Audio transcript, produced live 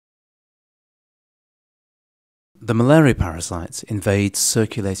The malaria parasite invades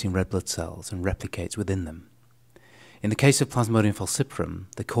circulating red blood cells and replicates within them. In the case of Plasmodium falciparum,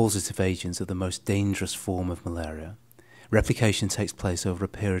 the causative agents of the most dangerous form of malaria, replication takes place over a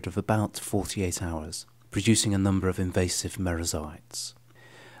period of about 48 hours, producing a number of invasive merozoites.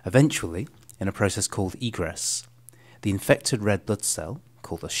 Eventually, in a process called egress, the infected red blood cell,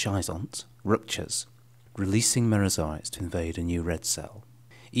 called a schizont, ruptures, releasing merozoites to invade a new red cell.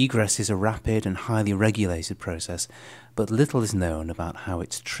 Egress is a rapid and highly regulated process, but little is known about how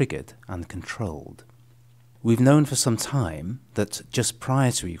it's triggered and controlled. We've known for some time that just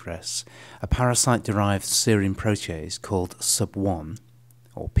prior to egress, a parasite-derived serine protease called sub1,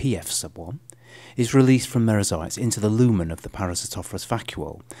 or PF sub1, is released from merozoites into the lumen of the parasitophorous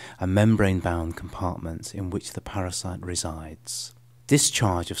vacuole, a membrane-bound compartment in which the parasite resides.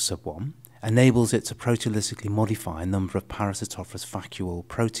 Discharge of sub1 enables it to proteolytically modify a number of parasitophorous vacuole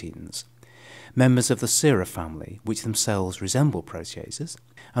proteins, members of the sera family, which themselves resemble proteases,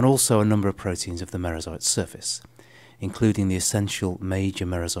 and also a number of proteins of the merozoite surface, including the essential major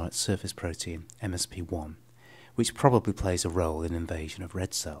merozoite surface protein, MSP1, which probably plays a role in invasion of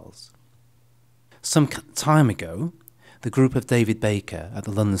red cells. Some time ago, the group of David Baker at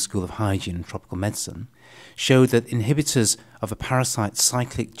the London School of Hygiene and Tropical Medicine showed that inhibitors of a parasite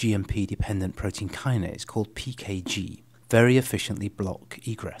cyclic GMP-dependent protein kinase called PKG very efficiently block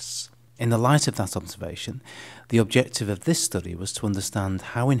egress. In the light of that observation, the objective of this study was to understand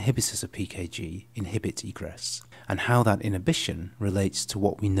how inhibitors of PKG inhibit egress, and how that inhibition relates to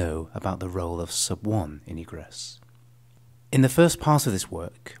what we know about the role of sub1 in egress. In the first part of this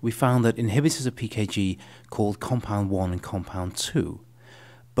work, we found that inhibitors of PKG called compound 1 and compound 2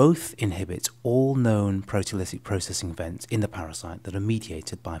 both inhibit all known proteolytic processing events in the parasite that are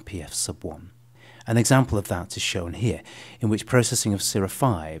mediated by PF sub1. An example of that is shown here, in which processing of sera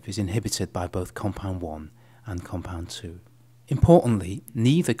 5 is inhibited by both compound 1 and compound 2. Importantly,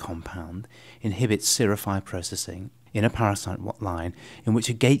 neither compound inhibits sera 5 processing in a parasite line in which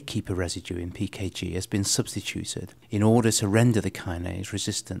a gatekeeper residue in PKG has been substituted in order to render the kinase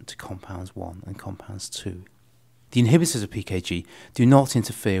resistant to compounds 1 and compounds 2. The inhibitors of PKG do not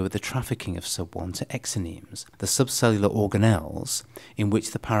interfere with the trafficking of sub1 to exonemes, the subcellular organelles in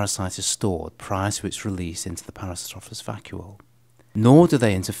which the parasite is stored prior to its release into the parasitophorous vacuole. Nor do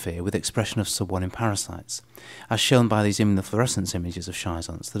they interfere with expression of sub1 in parasites, as shown by these immunofluorescence images of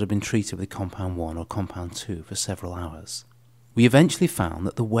schizonts that have been treated with compound 1 or compound 2 for several hours. We eventually found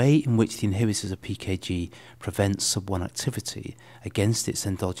that the way in which the inhibitors of PKG prevent sub1 activity against its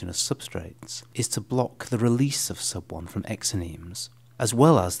endogenous substrates is to block the release of sub1 from exonemes, as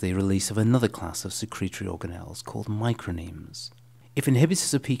well as the release of another class of secretory organelles called micronemes. If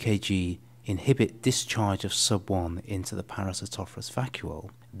inhibitors of PKG inhibit discharge of sub1 into the parasitophorous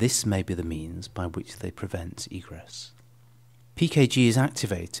vacuole, this may be the means by which they prevent egress. PKG is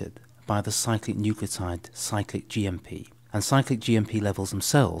activated by the cyclic nucleotide cyclic GMP, and cyclic GMP levels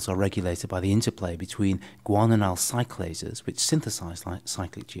themselves are regulated by the interplay between guanonyl cyclases, which synthesize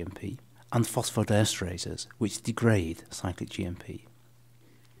cyclic GMP, and phosphodiesterases, which degrade cyclic GMP.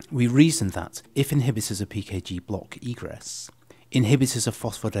 We reasoned that if inhibitors of PKG block egress, inhibitors of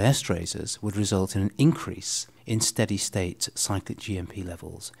phosphodiesterases would result in an increase in steady-state cyclic GMP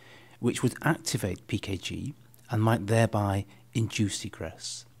levels, which would activate PKG and might thereby induce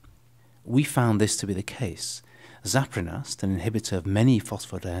egress. We found this to be the case. Zaprinast, an inhibitor of many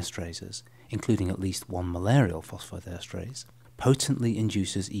phosphodiesterases, including at least one malarial phosphodiesterase, potently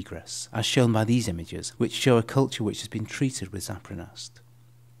induces egress, as shown by these images, which show a culture which has been treated with Zaprinast.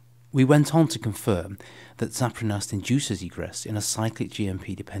 We went on to confirm that Zaprinast induces egress in a cyclic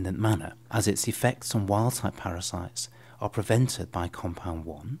GMP-dependent manner, as its effects on wild-type parasites are prevented by compound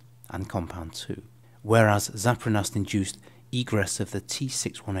 1 and compound 2, whereas Zaprinast-induced egress of the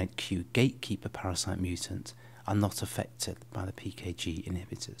T618Q gatekeeper parasite mutant are not affected by the PKG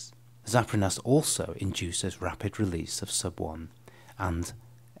inhibitors. Zaprinast also induces rapid release of sub1 and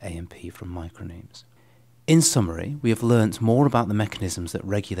AMP from micronemes. In summary, we have learnt more about the mechanisms that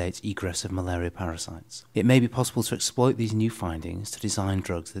regulate egress of malaria parasites. It may be possible to exploit these new findings to design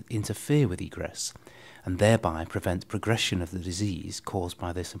drugs that interfere with egress and thereby prevent progression of the disease caused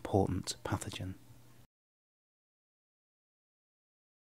by this important pathogen.